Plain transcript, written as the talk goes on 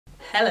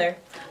Hello,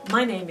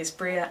 my name is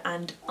Bria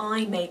and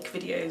I make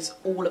videos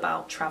all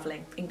about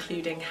travelling,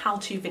 including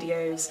how-to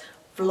videos,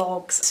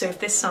 vlogs. So if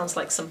this sounds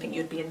like something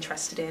you'd be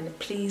interested in,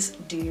 please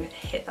do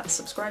hit that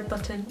subscribe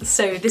button.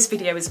 So this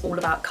video is all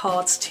about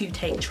cards to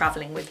take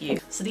travelling with you.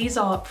 So these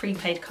are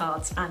prepaid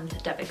cards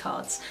and debit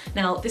cards.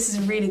 Now this is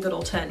a really good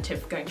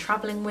alternative for going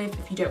travelling with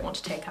if you don't want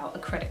to take out a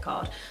credit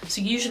card.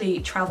 So usually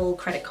travel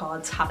credit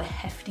cards have a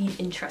hefty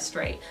interest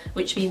rate,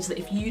 which means that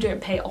if you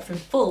don't pay it off in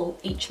full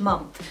each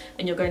month,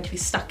 then you're going to be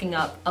stacking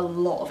up a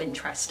lot of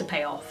interest to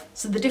pay off.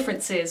 So the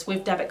difference is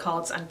with debit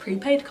cards and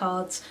prepaid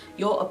cards,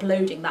 you're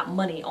uploading that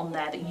money on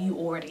there that you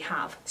already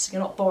have, so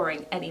you're not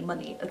borrowing any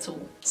money at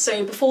all.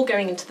 So before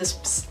going into the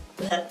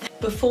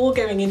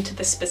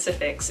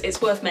specifics,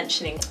 it's worth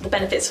mentioning the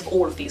benefits of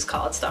all of these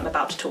cards that I'm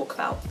about to talk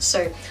about.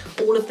 So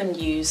all of them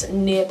use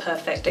near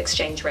perfect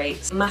exchange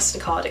rates,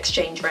 MasterCard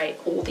exchange rate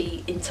or the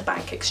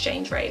interbank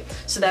exchange rate.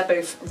 So they're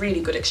both really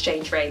good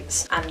exchange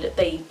rates and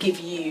they give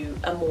you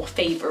a more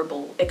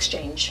favourable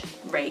exchange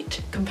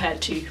rate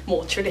compared to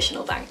more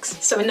traditional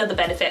banks. So another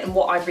benefit and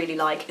what I really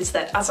like is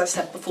that, as I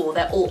said before,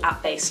 they're all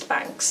app-based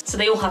banks. So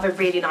they all have a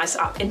really nice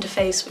app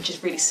interface which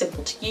is really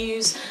simple to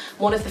use.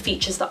 One of the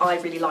features that I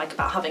really like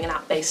about having an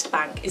app-based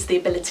bank is the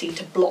ability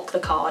to block the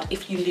card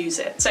if you lose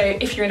it. So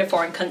if you're in a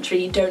foreign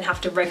country, you don't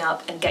have to ring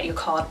up and get your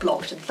card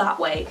blocked that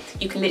way.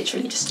 You can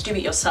literally just do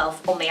it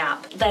yourself on the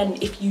app. Then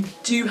if you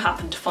do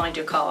happen to find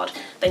your card,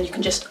 then you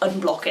can just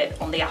unblock it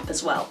on the app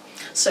as well.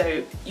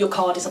 So your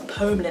card isn't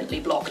permanently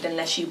blocked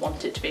unless you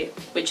want it to be,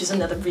 which is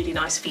another really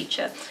nice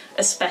feature,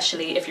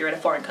 especially if you're in a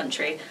foreign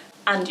country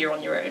and you're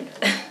on your own.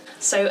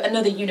 So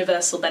another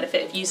universal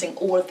benefit of using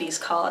all of these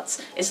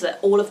cards is that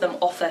all of them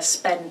offer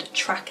spend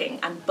tracking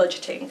and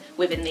budgeting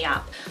within the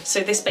app.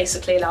 So this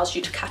basically allows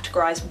you to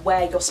categorise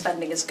where your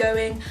spending is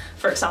going.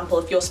 For example,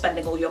 if you're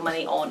spending all your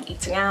money on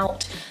eating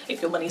out,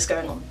 if your money's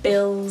going on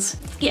bills.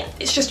 Yeah,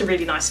 it's just a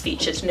really nice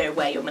feature to know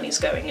where your money's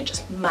going and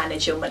just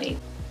manage your money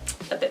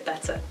a bit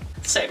better.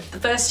 So the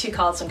first two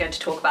cards I'm going to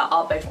talk about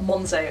are both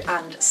Monzo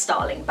and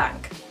Starling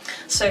Bank.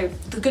 So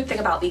the good thing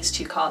about these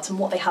two cards and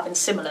what they have in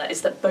similar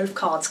is that both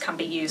cards can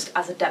be used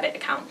as a debit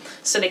account.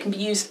 So they can be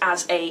used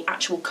as an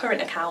actual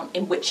current account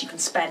in which you can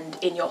spend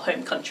in your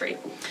home country.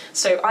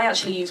 So I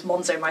actually use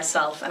Monzo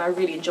myself and I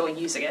really enjoy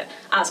using it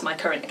as my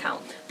current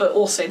account. But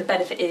also the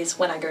benefit is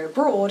when I go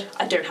abroad,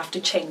 I don't have to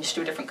change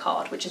to a different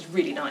card, which is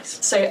really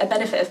nice. So a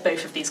benefit of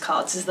both of these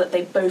cards is that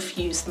they both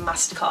use the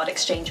MasterCard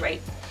exchange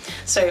rate.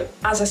 So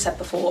as I said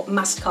before,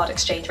 MasterCard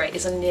exchange rate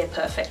is a near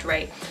perfect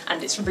rate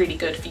and it's really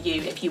good for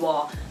you if you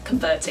are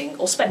converting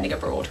or spending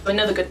abroad.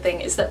 Another good thing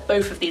is that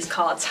both of these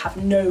cards have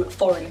no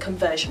foreign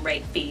conversion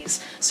rate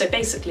fees. So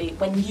basically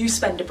when you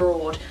spend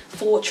abroad,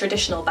 for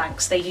traditional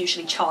banks they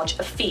usually charge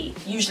a fee,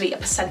 usually a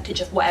percentage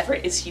of whatever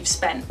it is you've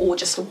spent or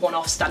just a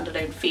one-off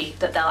standalone fee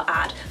that they'll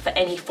add for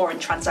any foreign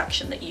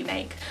transaction that you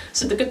make.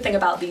 So the good thing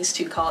about these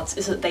two cards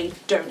is that they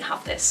don't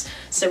have this.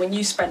 So when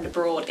you spend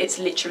abroad, it's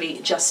literally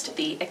just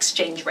the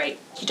exchange rate.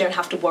 You don't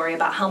have to worry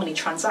about how many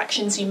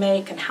transactions you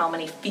make and how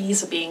many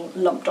fees are being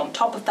lumped on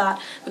top of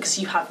that, because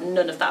you have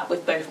none of that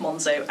with both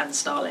Monzo and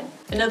Starling.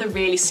 Another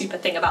really super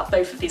thing about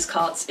both of these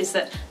cards is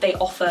that they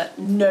offer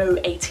no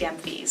ATM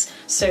fees.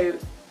 So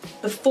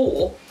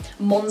before,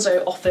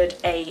 Monzo offered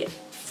a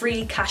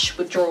free cash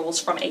withdrawals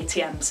from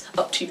ATMs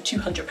up to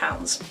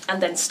 £200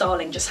 and then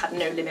Starling just had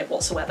no limit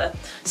whatsoever.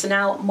 So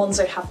now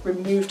Monzo have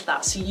removed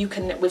that, so you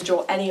can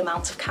withdraw any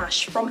amount of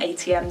cash from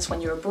ATMs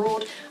when you're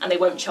abroad and they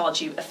won't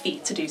charge you a fee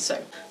to do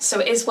so. So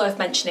it is worth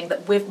mentioning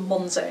that with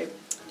Monzo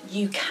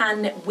you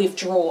can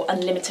withdraw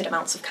unlimited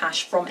amounts of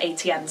cash from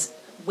ATMs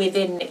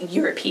within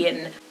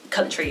European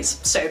countries.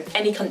 So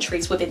any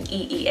countries within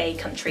EEA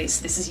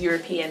countries, this is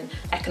European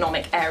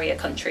Economic Area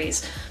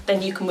countries,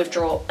 then you can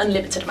withdraw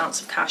unlimited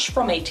amounts of cash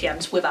from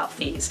ATMs without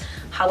fees.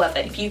 However,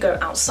 if you go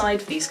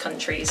outside of these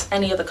countries,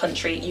 any other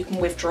country, you can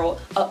withdraw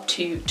up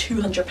to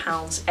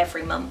 £200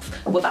 every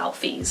month without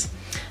fees.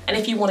 And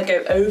if you want to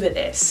go over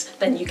this,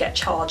 then you get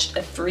charged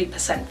a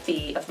 3%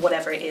 fee of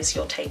whatever it is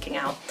you're taking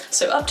out.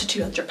 So up to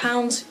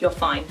 £200, you're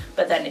fine.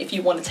 But then if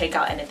you want to take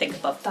out anything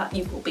above that,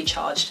 you will be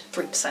charged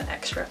 3%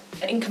 extra.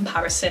 In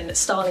comparison,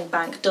 Starling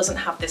Bank doesn't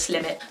have this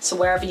limit. So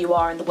wherever you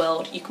are in the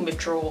world, you can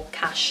withdraw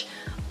cash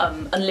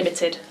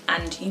unlimited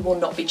and you will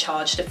not be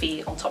charged a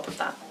fee on top of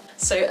that.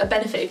 So a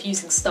benefit of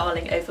using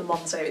Starling over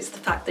Monzo is the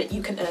fact that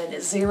you can earn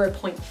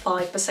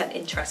 0.5%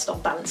 interest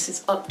on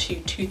balances up to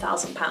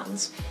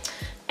 £2,000.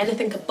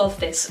 Anything above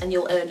this and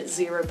you'll earn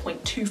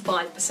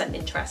 0.25%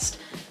 interest.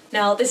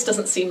 Now this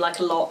doesn't seem like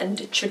a lot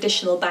and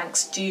traditional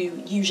banks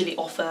do usually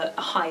offer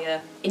a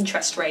higher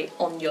interest rate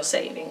on your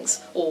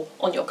savings or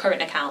on your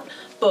current account,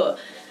 but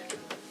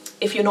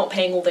if you're not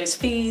paying all those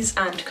fees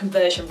and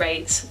conversion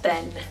rates,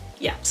 then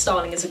yeah,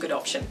 Starling is a good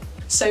option.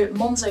 So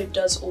Monzo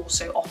does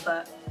also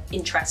offer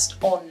interest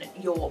on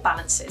your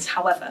balances.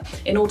 However,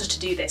 in order to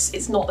do this,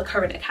 it's not the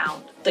current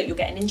account that you're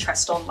getting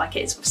interest on like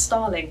it is with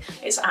Starling.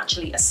 It's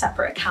actually a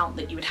separate account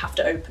that you would have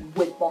to open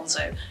with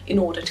Monzo in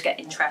order to get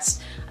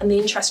interest. And the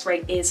interest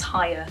rate is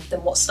higher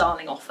than what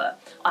Starling offer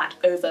at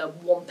over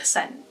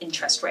 1%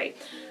 interest rate.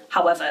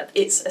 However,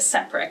 it's a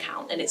separate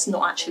account and it's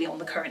not actually on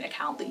the current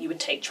account that you would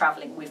take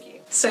travelling with you.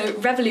 So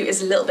Revolut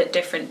is a little bit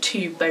different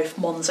to both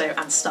Monzo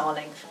and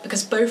Starling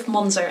because both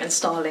Monzo and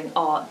Starling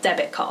are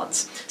debit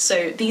cards.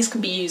 So these can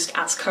be used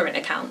as current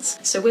accounts.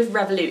 So with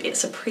Revolut,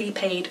 it's a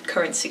prepaid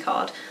currency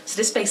card. So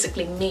this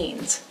basically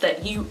means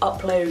that you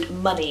upload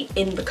money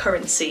in the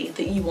currency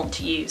that you want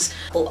to use.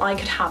 Well, I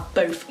could have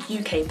both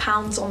UK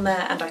pounds on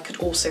there and I could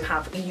also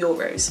have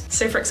euros.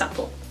 So for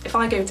example, if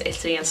I go to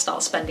Italy and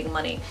start spending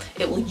money,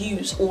 it will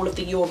use all of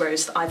the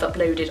euros that I've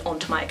uploaded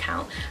onto my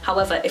account.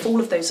 However, if all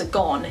of those are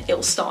gone, it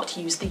will start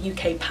to use the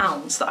UK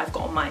pounds that I've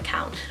got on my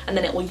account, and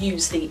then it will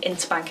use the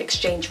interbank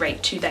exchange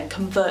rate to then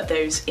convert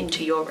those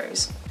into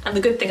euros. And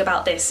the good thing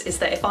about this is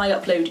that if I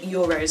upload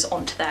euros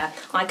onto there,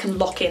 I can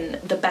lock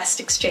in the best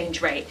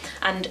exchange rate,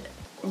 and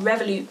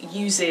Revolut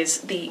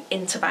uses the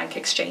interbank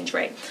exchange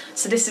rate.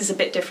 So this is a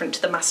bit different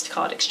to the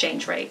MasterCard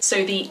exchange rate.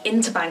 So the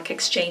interbank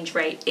exchange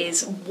rate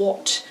is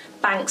what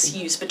banks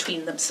use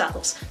between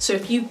themselves. So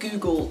if you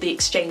Google the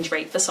exchange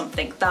rate for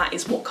something, that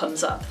is what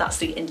comes up. That's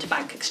the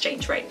interbank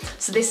exchange rate.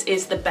 So this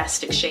is the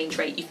best exchange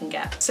rate you can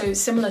get. So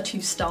similar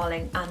to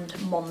Starling and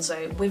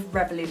Monzo, with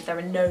Revolut there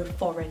are no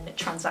foreign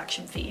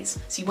transaction fees,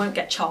 so you won't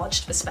get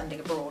charged for spending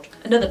abroad.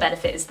 Another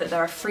benefit is that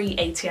there are free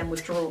ATM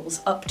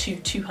withdrawals up to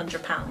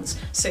 £200.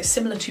 So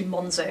similar to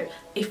Monzo,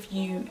 if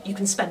you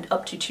can spend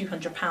up to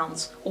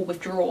 £200 or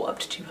withdraw up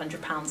to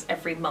 £200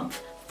 every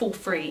month for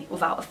free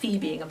without a fee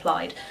being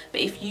applied.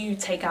 But if you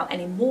take out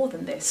any more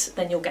than this,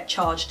 then you'll get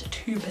charged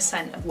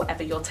 2% of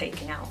whatever you're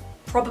taking out.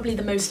 Probably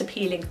the most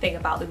appealing thing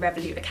about the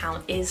Revolut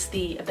account is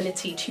the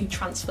ability to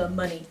transfer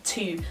money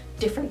to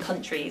different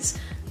countries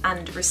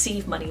and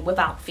receive money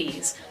without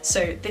fees.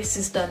 So this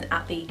is done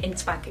at the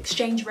interbank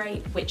exchange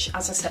rate, which,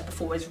 as I said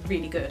before, is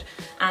really good.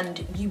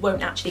 And you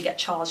won't actually get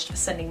charged for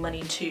sending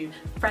money to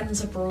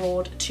friends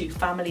abroad, to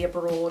family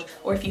abroad,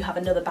 or if you have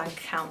another bank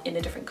account in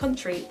a different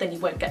country, then you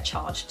won't get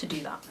charged to do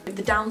that.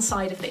 The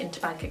downside of the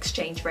interbank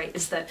exchange rate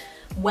is that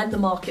when the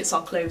markets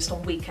are closed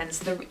on weekends,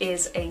 there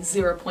is a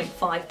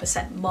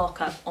 0.5%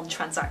 markup on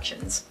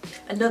transactions.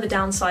 Another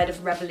downside of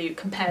Revolut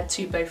compared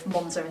to both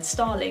Monzo and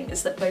Starling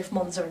is that both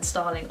Monzo and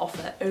Starling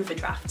offer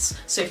overdrafts.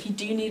 So if you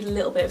do need a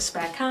little bit of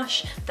spare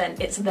cash, then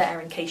it's there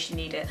in case you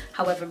need it.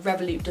 However,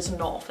 Revolut does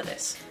not offer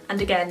this.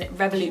 And again,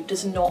 Revolut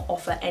does not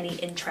offer any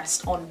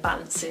interest on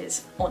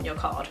balances on your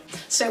card.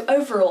 So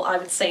overall, I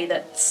would say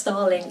that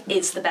Starling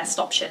is the best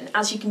option,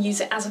 as you can use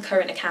it as a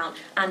current account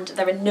and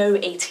there are no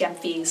ATM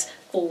fees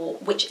for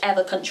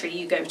whichever country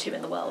you go to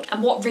in the world.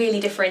 And what really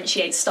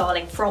differentiates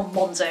Starling from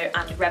Monzo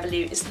and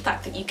Revolut is the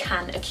fact that you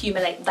can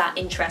accumulate that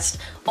interest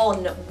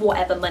on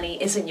whatever money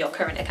is in your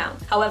current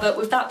account. However,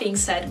 with that being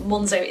said,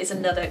 Monzo is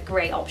another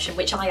great option,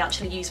 which I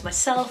actually use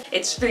myself.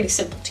 It's really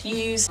simple to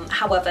use.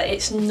 However, it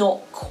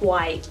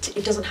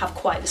doesn't have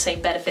quite the same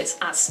benefits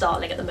as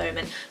Starling at the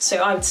moment. So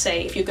I would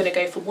say if you're going to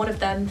go for one of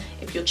them,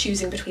 if you're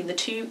choosing between the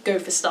two, go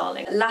for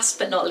Starling. Last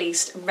but not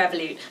least,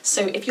 Revolut.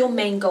 So if your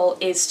main goal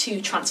is to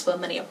transfer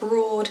money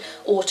abroad,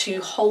 or to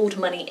hold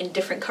money in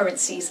different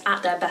currencies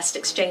at their best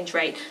exchange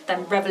rate,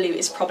 then Revolut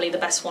is probably the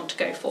best one to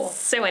go for.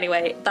 So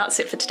anyway,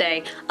 that's it for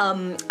today.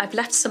 I've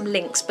left some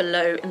links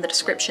below in the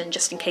description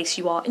just in case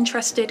you are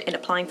interested in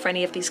applying for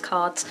any of these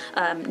cards.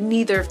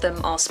 Neither of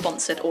them are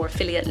sponsored or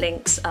affiliate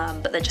links,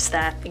 but they're just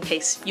there in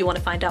case you want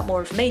to find out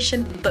more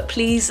information. But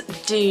please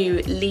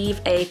do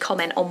leave a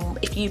comment on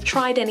if you've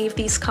tried any of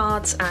these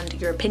cards and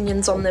your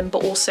opinions on them,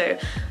 but also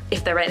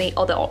if there are any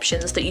other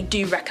options that you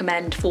do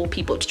recommend for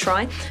people to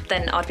try,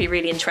 then I'd be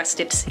really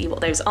interested to see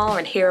what those are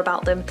and hear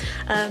about them.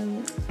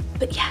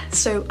 But yeah,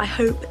 so I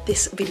hope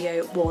this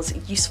video was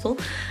useful,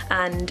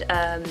 and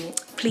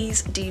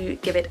please do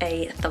give it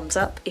a thumbs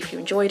up if you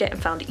enjoyed it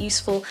and found it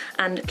useful,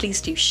 and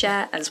please do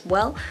share as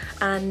well,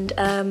 and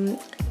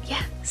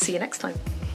yeah, see you next time.